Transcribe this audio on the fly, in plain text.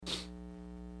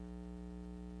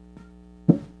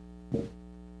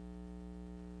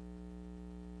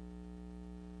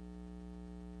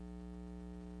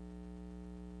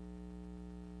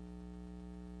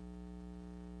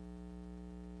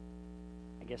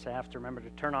guess I have to remember to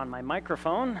turn on my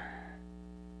microphone.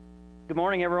 Good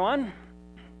morning, everyone.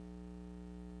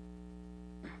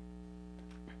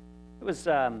 It was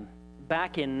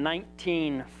back in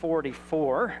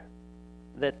 1944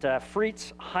 that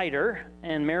Fritz Heider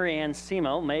and Marianne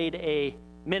Siemel made a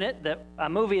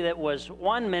movie that was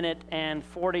 1 minute and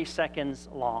 40 seconds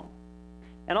long.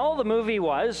 And all the movie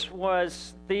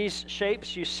was these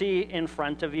shapes you see in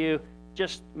front of you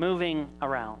just moving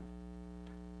around.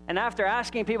 And after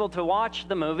asking people to watch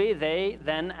the movie, they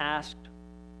then asked,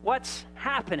 "What's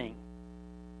happening?"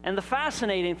 And the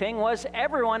fascinating thing was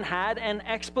everyone had an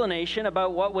explanation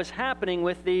about what was happening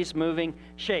with these moving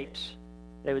shapes.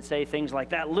 They would say things like,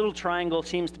 "That little triangle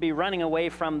seems to be running away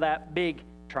from that big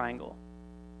triangle."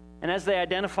 And as they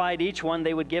identified each one,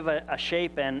 they would give a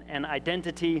shape and an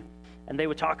identity, and they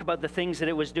would talk about the things that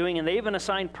it was doing, and they even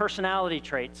assigned personality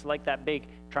traits, like that big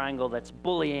triangle that's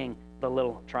bullying the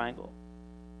little triangle.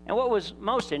 And what was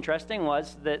most interesting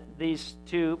was that these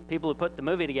two people who put the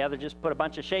movie together just put a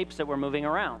bunch of shapes that were moving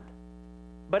around.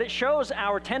 But it shows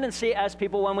our tendency as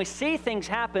people, when we see things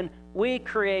happen, we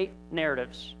create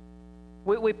narratives.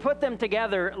 We put them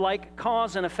together like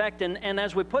cause and effect, and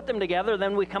as we put them together,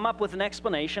 then we come up with an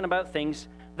explanation about things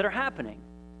that are happening.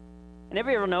 And have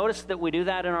you ever noticed that we do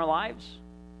that in our lives?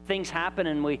 Things happen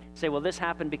and we say, well, this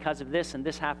happened because of this, and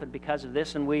this happened because of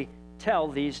this, and we tell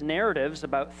these narratives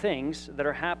about things that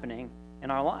are happening in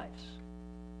our lives.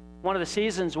 One of the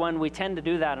seasons when we tend to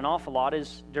do that an awful lot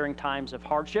is during times of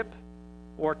hardship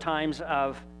or times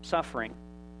of suffering.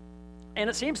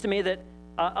 And it seems to me that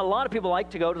a lot of people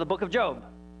like to go to the book of Job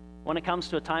when it comes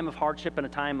to a time of hardship and a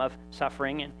time of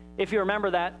suffering. And if you remember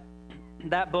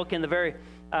that book in the very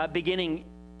beginning,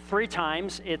 3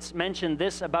 times it's mentioned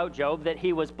this about Job, that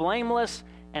he was blameless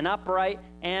and upright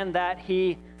and that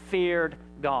he feared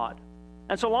God.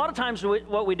 And so a lot of times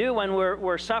what we do when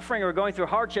we're suffering or going through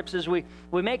hardships is we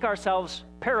make ourselves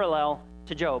parallel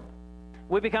to Job.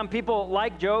 We become people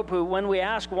like Job who, when we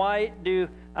ask why do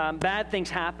bad things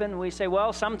happen, we say,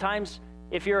 well, sometimes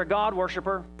if you're a God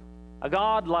worshiper, a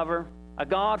God lover, a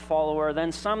God follower,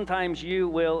 then sometimes you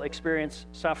will experience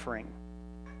suffering.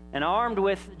 And armed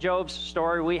with Job's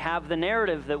story, we have the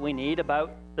narrative that we need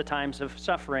about the times of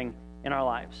suffering in our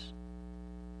lives.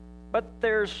 But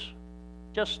there's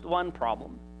just one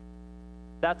problem.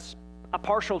 That's a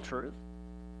partial truth.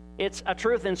 It's a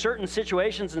truth in certain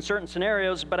situations and certain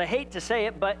scenarios, but I hate to say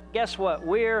it, but guess what?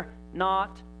 We're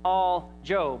not all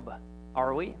Job,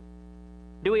 are we?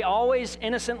 Do we always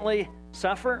innocently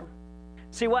suffer?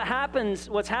 See, what's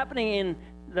happening in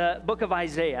the book of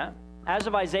Isaiah, as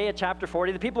of Isaiah chapter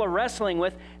 40, the people are wrestling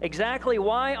with exactly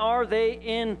why are they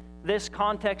in this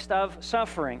context of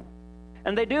suffering.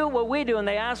 And they do what we do, and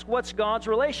they ask what's God's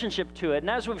relationship to it. And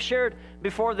as we've shared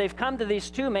before, they've come to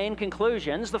these 2 main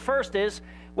conclusions. The first is,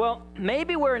 well,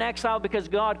 maybe we're in exile because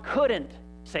God couldn't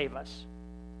save us.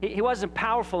 He wasn't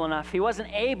powerful enough. He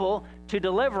wasn't able to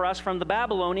deliver us from the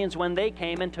Babylonians when they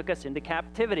came and took us into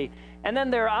captivity. And then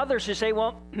there are others who say,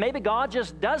 well, maybe God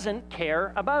just doesn't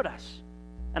care about us.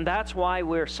 And that's why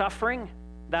we're suffering.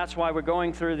 That's why we're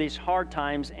going through these hard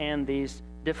times and these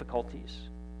difficulties.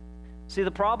 See,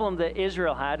 the problem that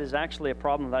Israel had is actually a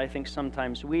problem that I think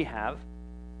sometimes we have,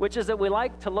 which is that we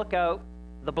like to look out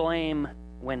the blame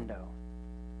window.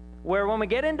 Where when we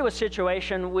get into a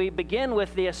situation, we begin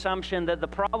with the assumption that the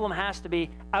problem has to be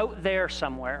out there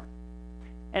somewhere.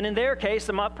 And in their case,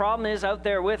 the problem is out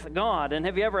there with God. And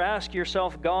have you ever asked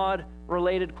yourself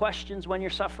God-related questions when you're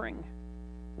suffering?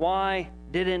 Why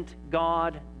didn't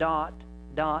God ...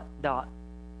 Why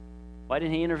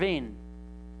didn't he intervene?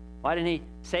 Why didn't he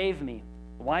save me?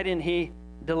 Why didn't he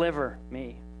deliver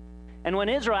me? And when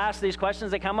Israel asks these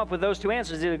questions, they come up with those 2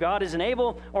 answers. Either God isn't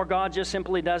able or God just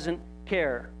simply doesn't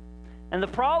care. And the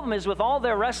problem is with all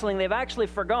their wrestling, they've actually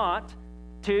forgot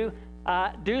to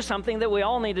do something that we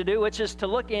all need to do, which is to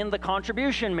look in the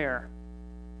contribution mirror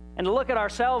and to look at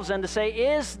ourselves and to say,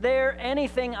 is there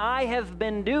anything I have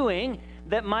been doing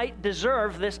that might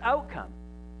deserve this outcome?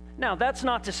 Now, that's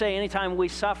not to say anytime we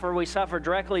suffer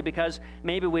directly because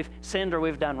maybe we've sinned or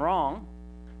we've done wrong.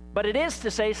 But it is to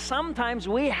say sometimes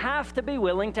we have to be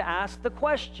willing to ask the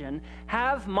question,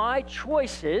 have my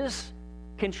choices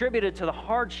contributed to the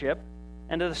hardship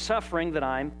and to the suffering that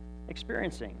I'm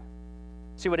experiencing?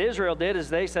 See, what Israel did is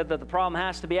they said that the problem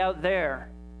has to be out there.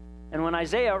 And when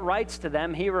Isaiah writes to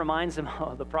them, he reminds them,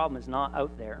 oh, the problem is not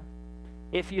out there.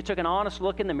 If you took an honest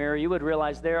look in the mirror, you would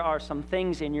realize there are some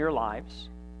things in your lives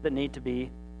that need to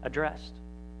be addressed.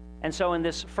 And so in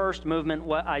this first movement,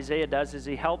 what Isaiah does is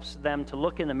he helps them to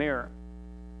look in the mirror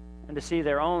and to see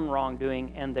their own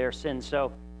wrongdoing and their sin.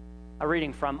 So A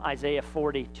reading from Isaiah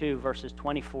 42, verses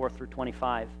 24 through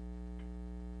 25.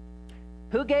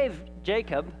 Who gave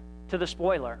Jacob to the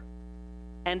spoiler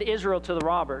and Israel to the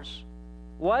robbers?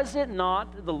 Was it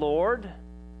not the Lord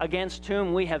against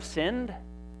whom we have sinned,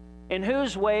 in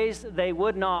whose ways they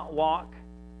would not walk,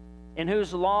 in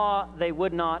whose law they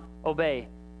would not obey?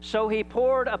 So he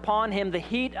poured upon him the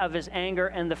heat of his anger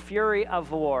and the fury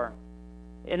of war.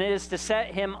 And it is to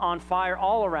set him on fire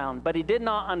all around. But he did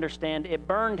not understand. It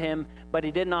burned him, but he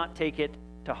did not take it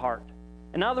to heart.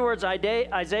 In other words,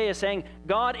 Isaiah is saying,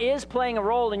 God is playing a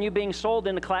role in you being sold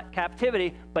into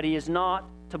captivity, but he is not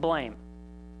to blame.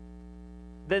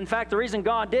 In fact, the reason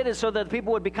God did is so that the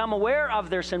people would become aware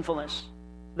of their sinfulness.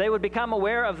 They would become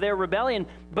aware of their rebellion.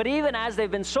 But even as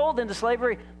they've been sold into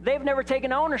slavery, they've never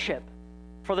taken ownership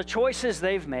for the choices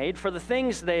they've made, for the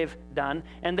things they've done.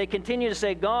 And they continue to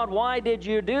say, God, why did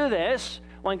you do this?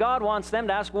 When God wants them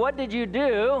to ask, what did you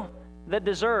do that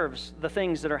deserves the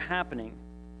things that are happening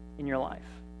in your life?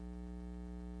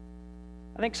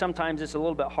 I think sometimes it's a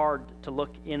little bit hard to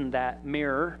look in that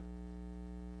mirror,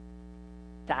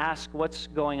 to ask what's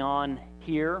going on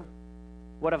here.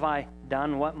 What have I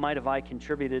done? What might have I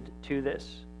contributed to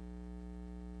this?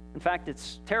 In fact,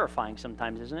 it's terrifying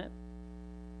sometimes, isn't it?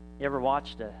 You ever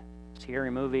watched a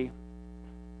scary movie?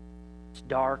 It's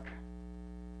dark.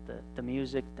 The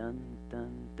music, dun,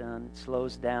 dun, dun, it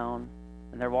slows down.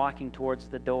 And they're walking towards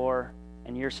the door.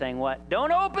 And you're saying what?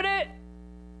 Don't open it!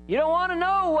 You don't want to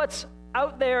know what's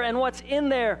out there and what's in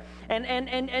there.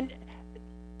 And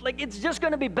like it's just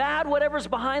going to be bad, whatever's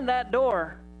behind that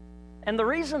door. And the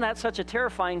reason that's such a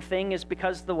terrifying thing is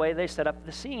because the way they set up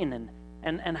the scene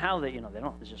and how they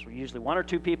don't, there's just usually one or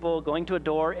two people going to a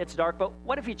door, it's dark, but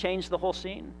what if you change the whole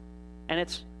scene? And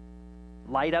it's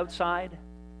light outside,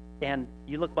 and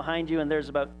you look behind you, and there's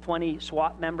about 20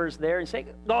 SWAT members there, and say,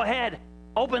 go ahead,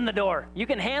 open the door. You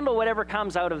can handle whatever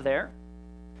comes out of there.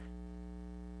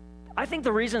 I think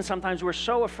the reason sometimes we're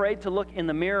so afraid to look in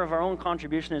the mirror of our own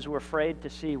contribution is we're afraid to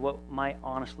see what might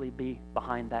honestly be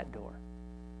behind that door.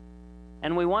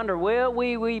 And we wonder, will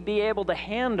we be able to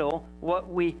handle what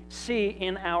we see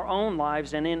in our own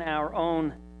lives and in our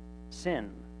own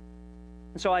sin?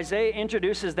 And so Isaiah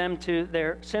introduces them to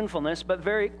their sinfulness, but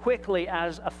very quickly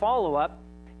as a follow-up,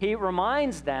 he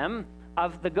reminds them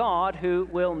of the God who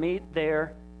will meet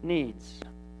their needs.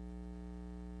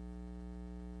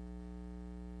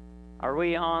 Are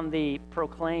we on the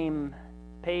proclaim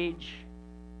page?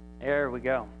 There we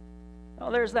go. Oh,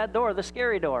 there's that door, the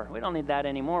scary door. We don't need that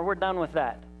anymore. We're done with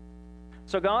that.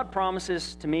 So God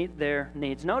promises to meet their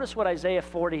needs. Notice what Isaiah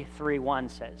 43:1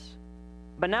 says.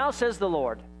 But now says the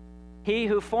Lord, He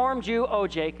who formed you, O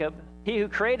Jacob, He who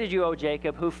created you, O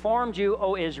Jacob, who formed you,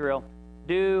 O Israel,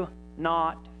 do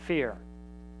not fear,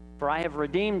 for I have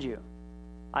redeemed you.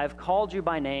 I have called you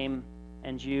by name,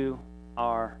 and you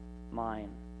are mine.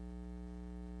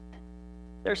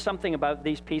 There's something about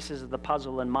these pieces of the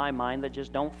puzzle in my mind that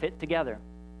just don't fit together.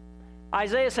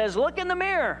 Isaiah says, look in the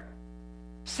mirror.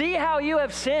 See how you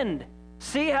have sinned.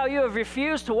 See how you have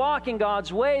refused to walk in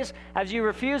God's ways, as you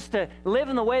refused to live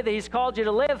in the way that He's called you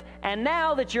to live. And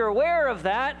now that you're aware of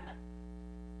that,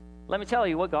 let me tell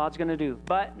you what God's going to do.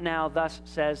 But now thus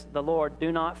says the Lord,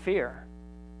 do not fear.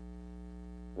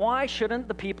 Why shouldn't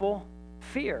the people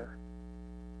fear?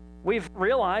 We've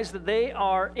realized that they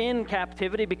are in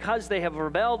captivity because they have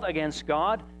rebelled against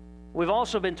God. We've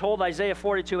also been told, Isaiah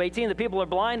 42:18, the people are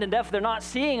blind and deaf. They're not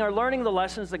seeing or learning the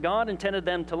lessons that God intended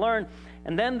them to learn.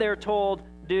 And then they're told,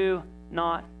 do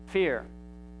not fear.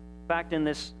 In fact, in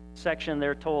this section,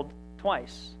 they're told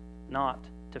twice not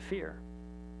to fear.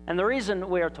 And the reason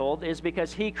we are told is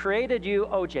because He created you,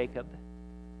 O Jacob.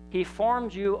 He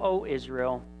formed you, O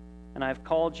Israel, and I've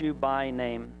called you by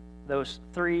name. Those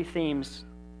three themes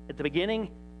at the beginning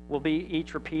will be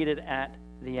each repeated at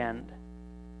the end.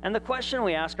 And the question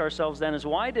we ask ourselves then is,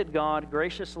 why did God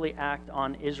graciously act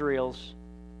on Israel's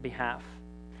behalf?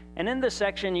 And in this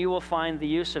section, you will find the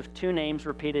use of two names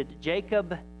repeated,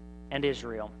 Jacob and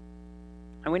Israel.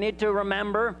 And we need to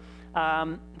remember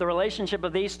the relationship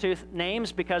of these two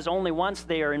names, because only once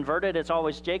they are inverted. It's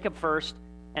always Jacob first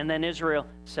and then Israel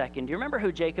second. Do you remember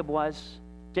who Jacob was?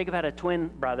 Jacob had a twin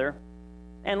brother.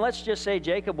 And let's just say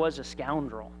Jacob was a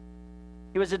scoundrel.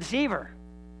 He was a deceiver,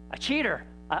 a cheater,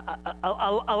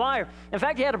 a liar. In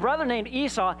fact, he had a brother named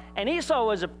Esau, and Esau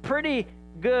was a pretty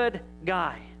good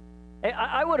guy.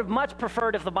 I would have much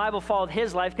preferred if the Bible followed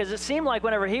his life, because it seemed like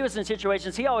whenever he was in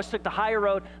situations, he always took the higher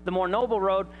road, the more noble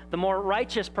road, the more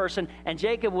righteous person, and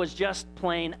Jacob was just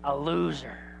plain a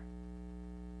loser.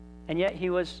 And yet he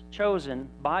was chosen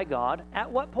by God.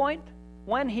 At what point?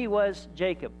 When he was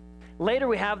Jacob. Later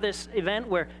we have this event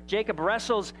where Jacob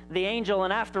wrestles the angel,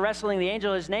 and after wrestling the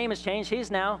angel, his name is changed. He's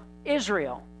now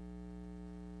Israel.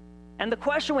 And the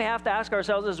question we have to ask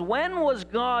ourselves is, when was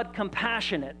God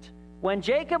compassionate? When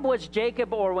Jacob was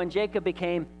Jacob, or when Jacob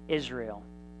became Israel?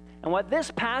 And what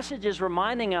this passage is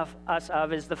reminding us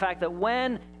of is the fact that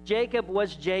when Jacob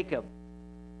was Jacob,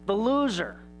 the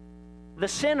loser, the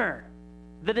sinner,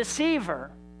 the deceiver,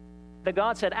 that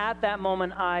God said, at that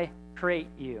moment, I create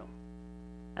you.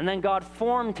 And then God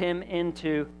formed him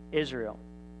into Israel.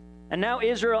 And now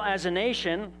Israel as a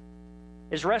nation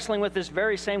is wrestling with this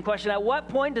very same question. At what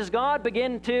point does God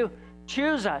begin to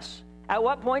choose us? At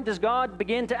what point does God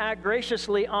begin to act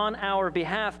graciously on our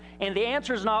behalf? And the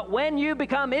answer is not, when you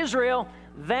become Israel,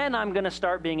 then I'm going to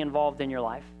start being involved in your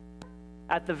life.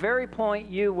 At the very point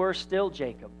you were still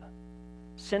Jacob,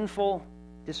 sinful,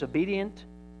 disobedient,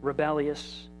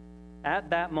 rebellious, at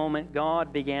that moment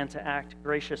God began to act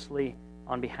graciously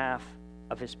on behalf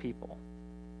of his people.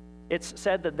 It's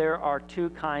said that there are two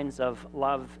kinds of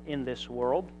love in this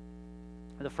world.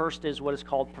 The first is what is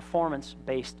called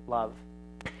performance-based love.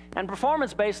 And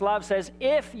performance-based love says,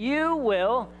 if you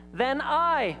will, then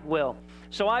I will.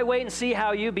 So I wait and see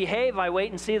how you behave. I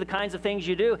wait and see the kinds of things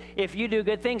you do. If you do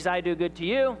good things, I do good to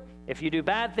you. If you do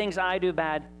bad things, I do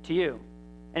bad to you.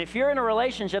 And if you're in a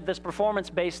relationship that's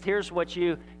performance-based, here's what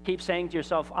you keep saying to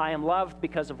yourself: I am loved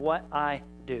because of what I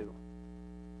do.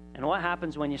 And what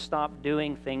happens when you stop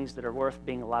doing things that are worth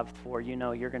being loved for? You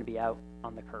know you're going to be out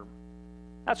on the curb.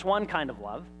 That's one kind of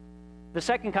love. The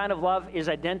second kind of love is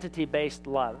identity-based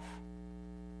love.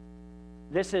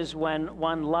 This is when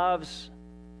one loves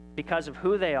because of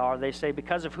who they are. They say,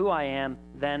 because of who I am,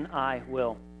 then I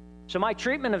will. So my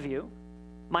treatment of you,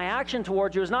 my action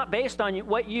towards you is not based on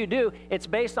what you do. It's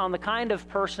based on the kind of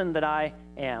person that I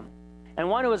am. And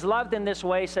one who is loved in this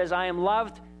way says, I am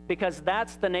loved because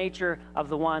that's the nature of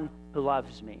the one who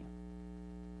loves me.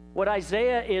 What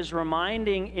Isaiah is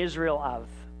reminding Israel of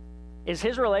is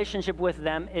his relationship with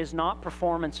them is not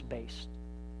performance-based.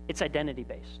 It's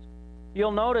identity-based.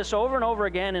 You'll notice over and over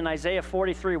again in Isaiah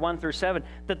 43, 1 through 7,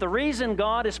 that the reason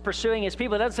God is pursuing his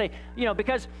people, it doesn't say,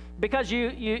 because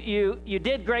you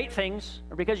did great things,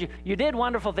 or because you did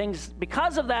wonderful things,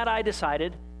 because of that I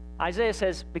decided. Isaiah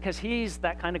says, because he's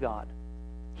that kind of God.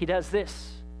 He does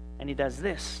this, and he does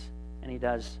this, and he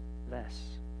does this.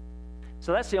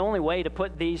 So that's the only way to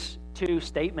put these two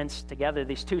statements together,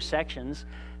 these two sections.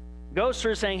 Goes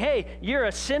through saying, hey, you're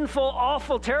a sinful,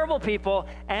 awful, terrible people,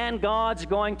 and God's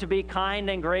going to be kind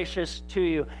and gracious to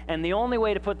you. And the only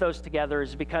way to put those together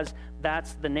is because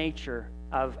that's the nature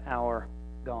of our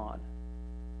God.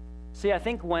 See, I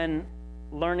think when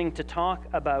learning to talk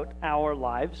about our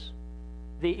lives,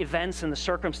 the events and the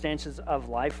circumstances of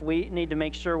life, we need to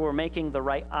make sure we're making the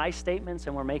right I statements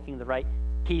and we're making the right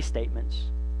he statements.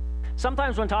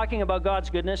 Sometimes when talking about God's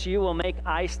goodness, you will make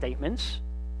I statements.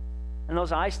 And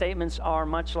those I statements are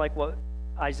much like what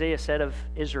Isaiah said of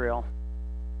Israel.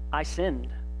 I sinned.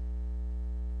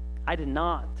 I did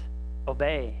not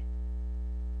obey.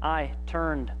 I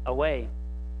turned away.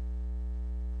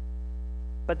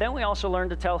 But then we also learn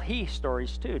to tell he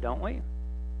stories too, don't we?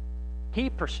 He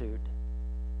pursued.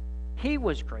 He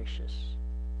was gracious.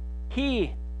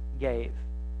 He gave.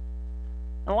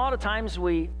 And a lot of times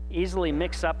we easily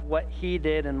mix up what he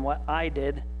did and what I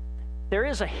did. There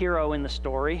is a hero in the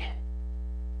story.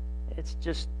 It's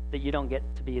just that you don't get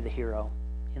to be the hero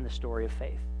in the story of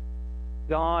faith.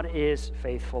 God is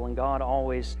faithful, and God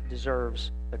always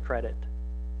deserves the credit.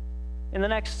 In the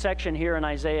next section here in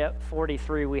Isaiah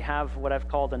 43, we have what I've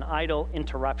called an idol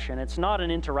interruption. It's not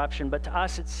an interruption, but to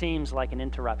us it seems like an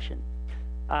interruption.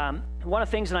 One of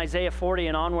the things in Isaiah 40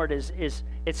 and onward is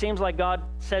it seems like God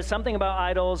says something about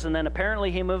idols, and then apparently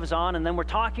he moves on, and then we're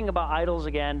talking about idols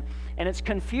again, and it's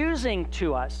confusing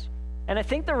to us. And I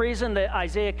think the reason that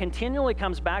Isaiah continually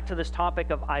comes back to this topic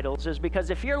of idols is because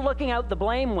if you're looking out the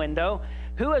blame window,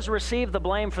 who has received the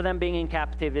blame for them being in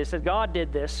captivity? It said God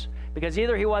did this because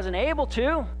either he wasn't able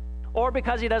to or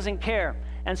because he doesn't care.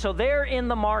 And so they're in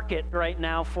the market right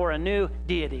now for a new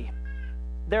deity.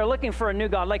 They're looking for a new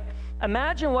God. Like,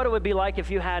 imagine what it would be like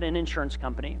if you had an insurance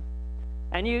company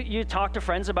and you talk to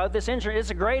friends about this insurance.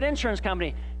 It's a great insurance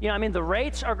company. The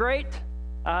rates are great.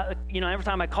 Every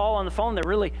time I call on the phone, they're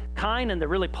really kind and they're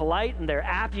really polite, and their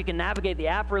app, you can navigate the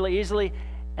app really easily.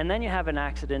 And then you have an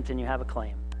accident and you have a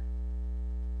claim.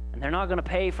 And they're not going to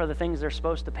pay for the things they're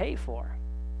supposed to pay for.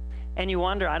 And you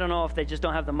wonder, I don't know if they just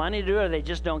don't have the money to do it or they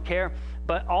just don't care.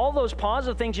 But all those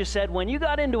positive things you said, when you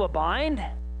got into a bind,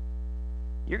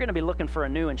 you're going to be looking for a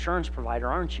new insurance provider,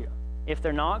 aren't you? If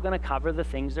they're not going to cover the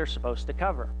things they're supposed to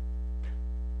cover.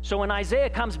 So when Isaiah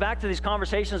comes back to these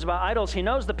conversations about idols, he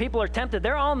knows the people are tempted.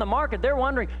 They're on the market. They're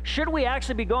wondering, should we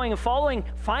actually be going and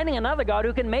finding another God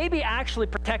who can maybe actually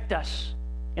protect us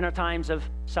in our times of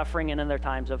suffering and in their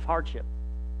times of hardship?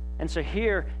 And so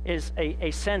here is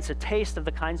a sense, a taste of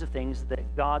the kinds of things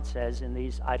that God says in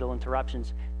these idol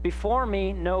interruptions. Before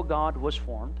me no God was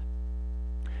formed,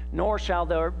 nor shall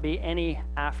there be any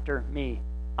after me.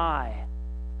 I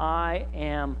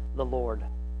am the Lord.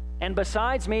 And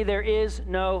besides me there is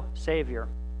no Savior.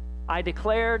 I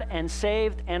declared and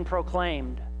saved and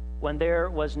proclaimed when there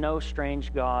was no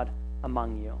strange God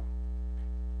among you.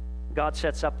 God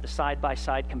sets up the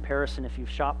side-by-side comparison. If you've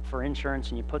shopped for insurance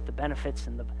and you put the benefits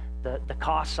and the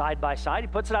cost side by side, he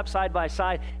puts it up side by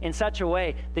side in such a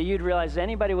way that you'd realize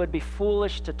anybody would be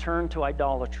foolish to turn to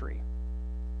idolatry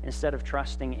instead of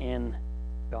trusting in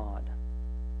God.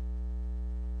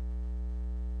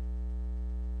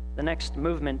 The next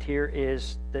movement here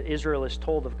is that Israel is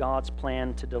told of God's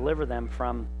plan to deliver them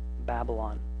from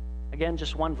Babylon. Again,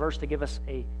 just one verse to give us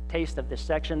a taste of this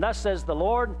section. Thus says the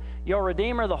Lord, your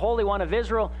Redeemer, the Holy One of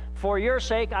Israel, for your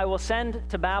sake I will send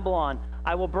to Babylon.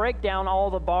 I will break down all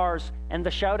the bars, and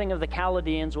the shouting of the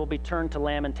Chaldeans will be turned to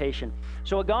lamentation.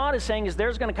 So what God is saying is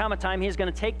there's going to come a time He's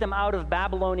going to take them out of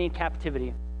Babylonian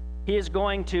captivity. He is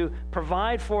going to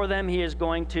provide for them. He is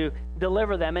going to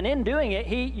deliver them. And in doing it,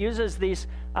 He uses these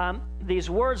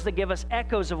words that give us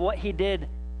echoes of what He did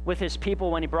with His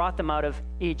people when He brought them out of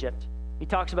Egypt. He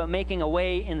talks about making a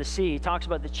way in the sea. He talks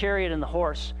about the chariot and the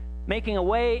horse, making a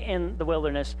way in the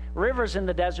wilderness, rivers in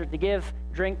the desert to give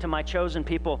drink to my chosen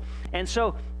people. And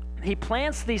so He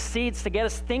plants these seeds to get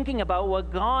us thinking about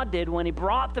what God did when He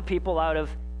brought the people out of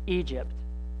Egypt.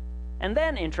 And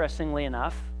then, interestingly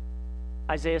enough,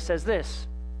 Isaiah says this,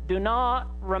 do not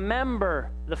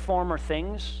remember the former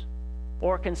things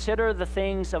or consider the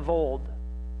things of old.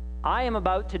 I am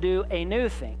about to do a new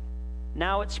thing.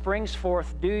 Now it springs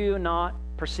forth. Do you not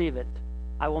perceive it?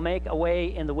 I will make a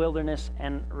way in the wilderness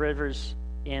and rivers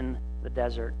in the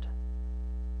desert.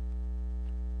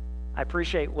 I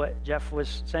appreciate what Jeff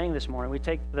was saying this morning. We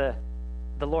take the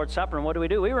Lord's Supper, and what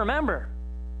do? We remember.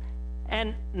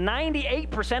 And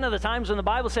 98% of the times when the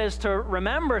Bible says to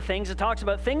remember things, it talks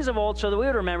about things of old so that we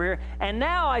would remember here. And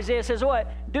now Isaiah says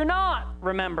what? Do not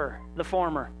remember the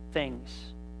former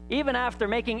things, even after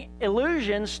making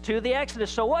allusions to the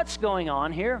Exodus. So what's going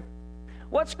on here?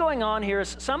 What's going on here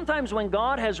is sometimes when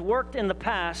God has worked in the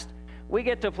past, we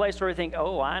get to a place where we think,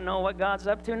 oh, I know what God's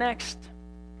up to next.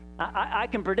 I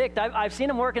can predict. I've seen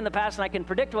Him work in the past, and I can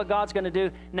predict what God's going to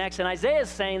do next. And Isaiah is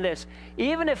saying this,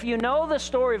 even if you know the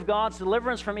story of God's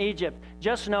deliverance from Egypt,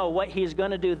 just know what He's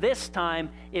going to do this time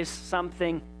is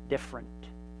something different.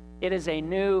 It is a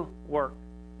new work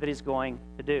that He's going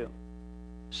to do.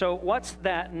 So what's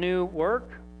that new work?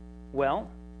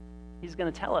 Well, He's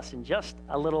going to tell us in just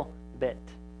a little bit.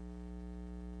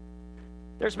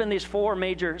 There's been these four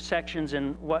major sections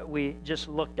in what we just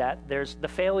looked at. There's the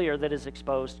failure that is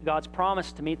exposed, God's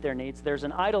promise to meet their needs. There's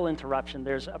an idol interruption.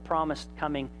 There's a promised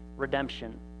coming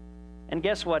redemption. And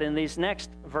guess what? In these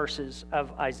next verses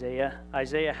of Isaiah,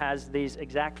 Isaiah has these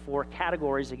exact four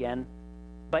categories again,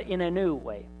 but in a new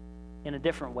way, in a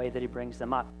different way that he brings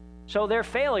them up. So their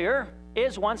failure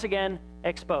is once again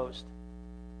exposed.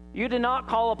 You did not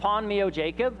call upon me, O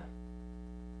Jacob,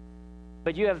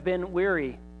 but you have been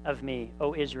weary of me,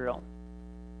 O Israel.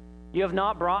 You have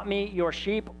not brought me your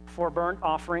sheep for burnt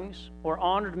offerings, or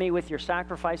honored me with your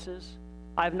sacrifices.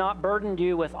 I have not burdened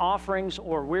you with offerings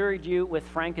or wearied you with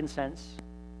frankincense.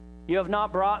 You have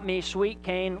not brought me sweet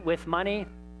cane with money,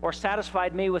 or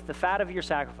satisfied me with the fat of your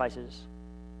sacrifices.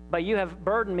 But you have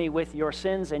burdened me with your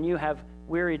sins, and you have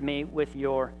wearied me with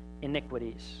your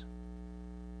iniquities.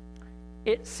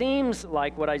 It seems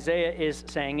like what Isaiah is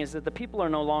saying is that the people are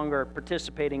no longer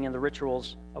participating in the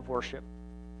rituals of worship.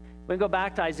 We can go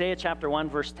back to Isaiah chapter 1,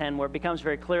 verse 10, where it becomes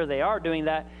very clear they are doing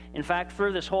that. In fact,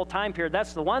 through this whole time period,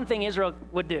 that's the one thing Israel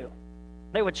would do.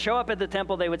 They would show up at the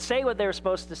temple, they would say what they were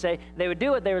supposed to say, they would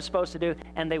do what they were supposed to do,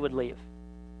 and they would leave.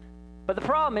 But the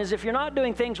problem is, if you're not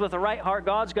doing things with the right heart,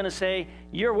 God's going to say,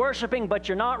 you're worshiping, but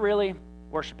you're not really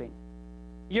worshiping.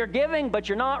 You're giving, but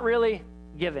you're not really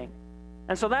giving.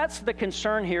 And so that's the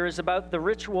concern here, is about the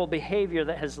ritual behavior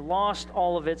that has lost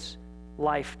all of its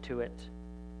life to it.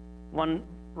 One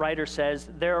writer says,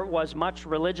 there was much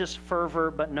religious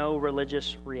fervor, but no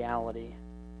religious reality.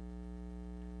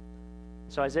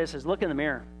 So Isaiah says, look in the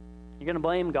mirror. You're going to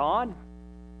blame God?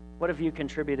 What have you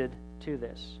contributed to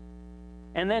this?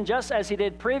 And then just as he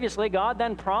did previously, God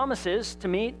then promises to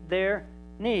meet their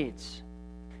needs.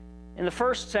 In the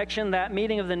first section, that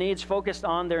meeting of the needs focused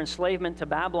on their enslavement to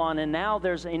Babylon, and now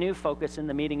there's a new focus in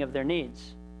the meeting of their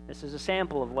needs. This is a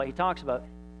sample of what he talks about.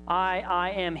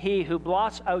 I am he who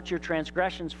blots out your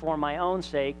transgressions for my own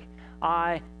sake.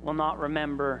 I will not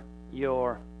remember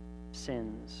your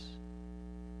sins.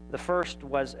 The first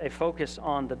was a focus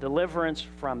on the deliverance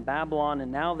from Babylon, and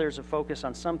now there's a focus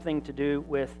on something to do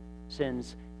with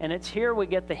sins. And it's here we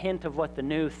get the hint of what the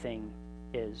new thing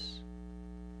is.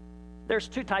 There's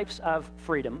two types of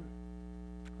freedom.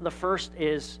 The first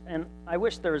is, and I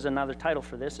wish there was another title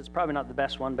for this, it's probably not the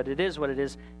best one, but it is what it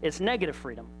is. It's negative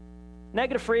freedom.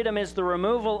 Negative freedom is the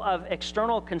removal of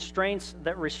external constraints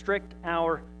that restrict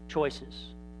our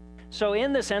choices. So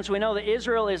in this sense, we know that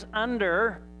Israel is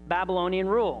under Babylonian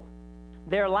rule.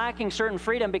 They're lacking certain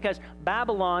freedom because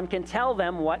Babylon can tell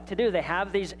them what to do. They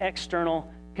have these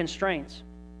external constraints.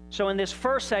 So in this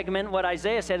first segment, what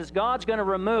Isaiah said is God's going to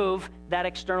remove that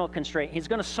external constraint. He's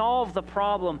going to solve the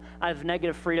problem of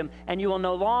negative freedom, and you will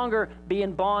no longer be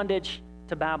in bondage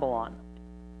to Babylon.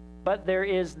 But there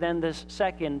is then this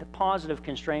second positive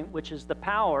constraint, which is the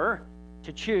power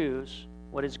to choose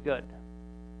what is good.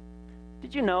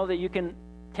 Did you know that you can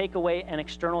take away an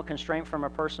external constraint from a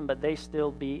person, but they still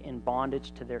be in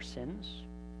bondage to their sins,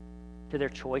 to their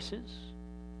choices?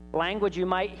 Language you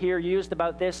might hear used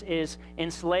about this is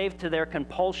enslaved to their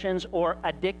compulsions or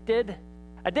addicted.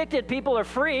 Addicted people are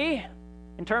free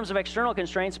in terms of external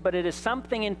constraints, but it is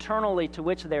something internally to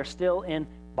which they're still in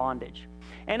bondage.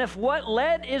 And if what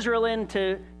led Israel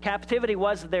into captivity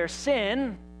was their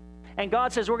sin, and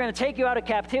God says, we're going to take you out of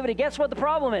captivity, guess what the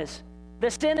problem is?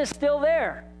 The sin is still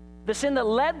there. The sin that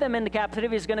led them into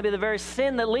captivity is going to be the very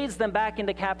sin that leads them back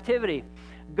into captivity.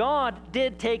 God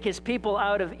did take his people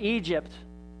out of Egypt.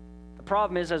 The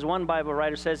problem is, as one Bible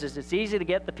writer says, is it's easy to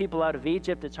get the people out of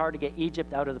Egypt. It's hard to get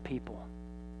Egypt out of the people.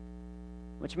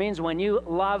 Which means when you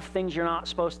love things you're not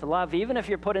supposed to love, even if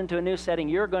you're put into a new setting,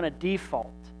 you're going to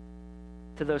default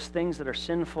to those things that are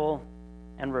sinful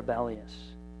and rebellious.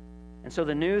 And so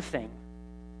the new thing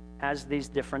has these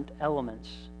different elements.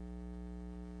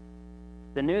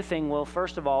 The new thing will,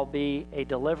 first of all, be a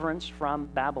deliverance from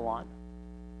Babylon.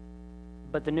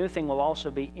 But the new thing will also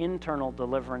be internal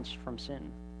deliverance from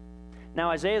sin. Now,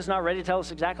 Isaiah is not ready to tell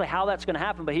us exactly how that's going to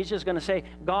happen, but he's just going to say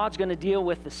God's going to deal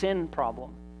with the sin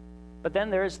problem. But then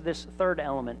there's this third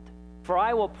element. For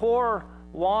I will pour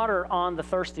water on the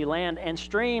thirsty land and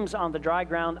streams on the dry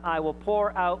ground. I will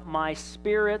pour out my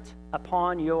spirit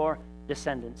upon your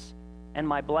descendants and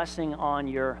my blessing on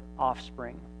your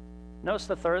offspring. Notice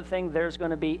the third thing, there's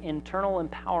going to be internal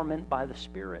empowerment by the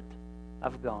Spirit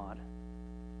of God.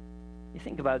 You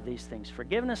think about these things,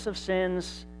 forgiveness of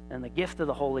sins and the gift of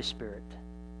the Holy Spirit.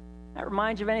 That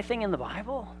reminds you of anything in the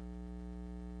Bible?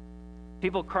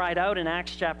 People cried out in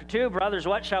Acts chapter 2, brothers,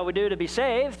 what shall we do to be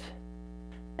saved?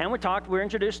 And we're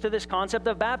introduced to this concept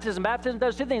of baptism. Baptism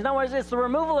does two things. Number one, it's the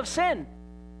removal of sin.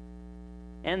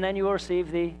 And then you will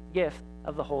receive the gift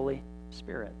of the Holy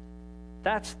Spirit.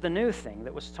 That's the new thing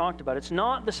that was talked about. It's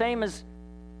not the same as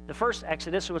the first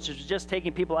Exodus, which was just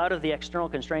taking people out of the external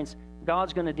constraints.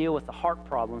 God's going to deal with the heart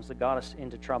problems that got us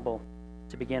into trouble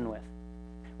to begin with.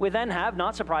 We then have,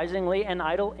 not surprisingly, an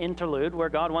idol interlude where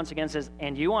God once again says,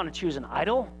 and you want to choose an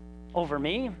idol over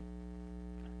me?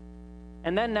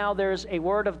 And then now there's a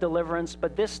word of deliverance,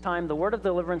 but this time the word of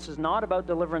deliverance is not about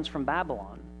deliverance from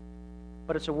Babylon,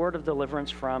 but it's a word of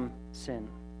deliverance from sin.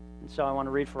 And so I want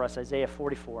to read for us Isaiah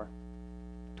 44,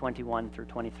 21 through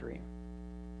 23.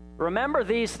 Remember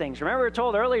these things. Remember, we were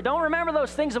told earlier, don't remember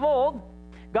those things of old.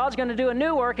 God's going to do a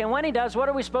new work, and when he does, what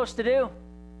are we supposed to do?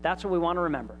 That's what we want to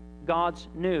remember. God's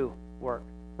new work.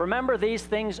 Remember these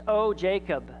things, O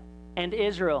Jacob and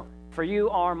Israel, for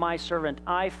you are my servant.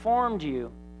 I formed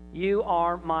you. You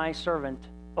are my servant.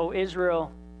 O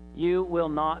Israel, you will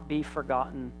not be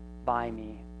forgotten by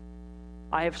me.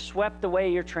 I have swept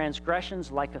away your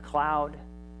transgressions like a cloud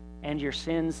and your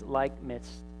sins like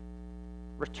mist.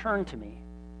 Return to me,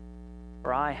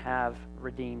 for I have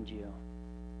redeemed you.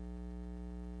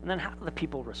 And then how do the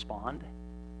people respond?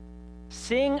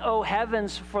 Sing, O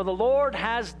heavens, for the Lord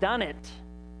has done it.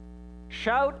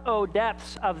 Shout, O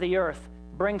depths of the earth.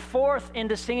 Bring forth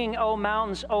into singing, O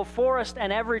mountains, O forest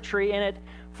and every tree in it,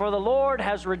 for the Lord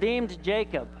has redeemed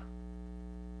Jacob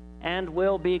and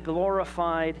will be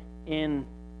glorified in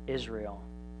Israel.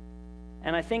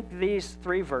 And I think these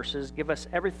three verses give us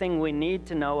everything we need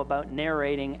to know about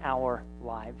narrating our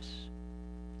lives.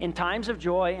 In times of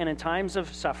joy and in times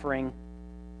of suffering,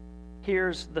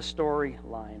 here's the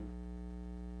storyline.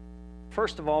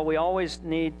 First of all, we always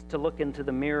need to look into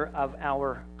the mirror of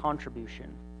our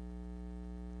contribution.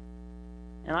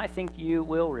 And I think you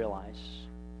will realize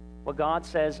what God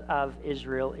says of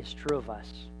Israel is true of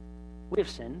us. We have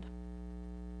sinned.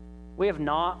 We have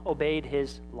not obeyed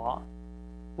his law.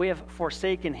 We have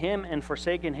forsaken him and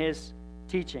forsaken his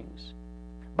teachings.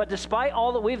 But despite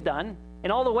all that we've done,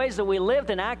 in all the ways that we lived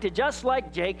and acted just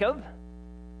like Jacob,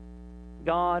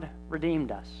 God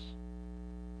redeemed us.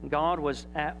 God was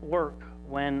at work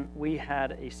when we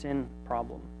had a sin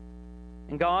problem.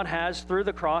 And God has, through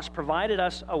the cross, provided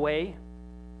us a way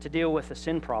to deal with the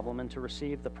sin problem and to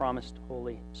receive the promised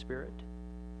Holy Spirit.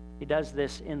 He does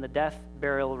this in the death,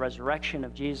 burial, resurrection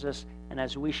of Jesus, and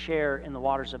as we share in the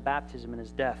waters of baptism in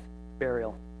his death,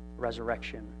 burial,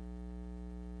 resurrection.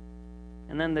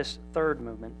 And then this third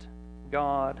movement,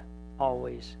 God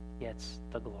always gets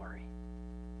the glory.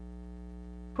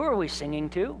 Who are we singing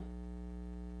to?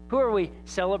 Who are we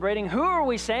celebrating? Who are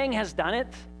we saying has done it?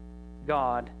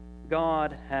 God.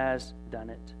 God has done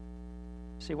it.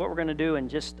 See, what we're going to do in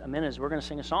just a minute is we're going to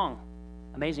sing a song,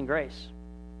 Amazing Grace.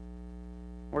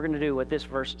 We're going to do what this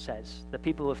verse says. The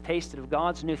people who have tasted of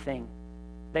God's new thing,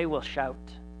 they will shout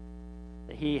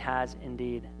that he has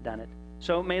indeed done it.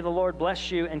 So may the Lord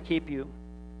bless you and keep you.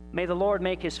 May the Lord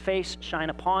make his face shine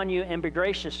upon you and be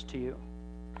gracious to you.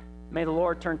 May the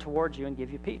Lord turn towards you and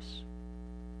give you peace.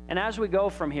 And as we go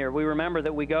from here, we remember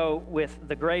that we go with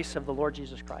the grace of the Lord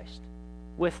Jesus Christ,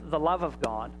 with the love of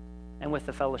God, and with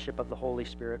the fellowship of the Holy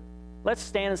Spirit. Let's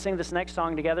stand and sing this next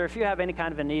song together. If you have any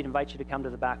kind of a need, I invite you to come to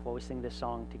the back while we sing this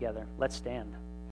song together. Let's stand.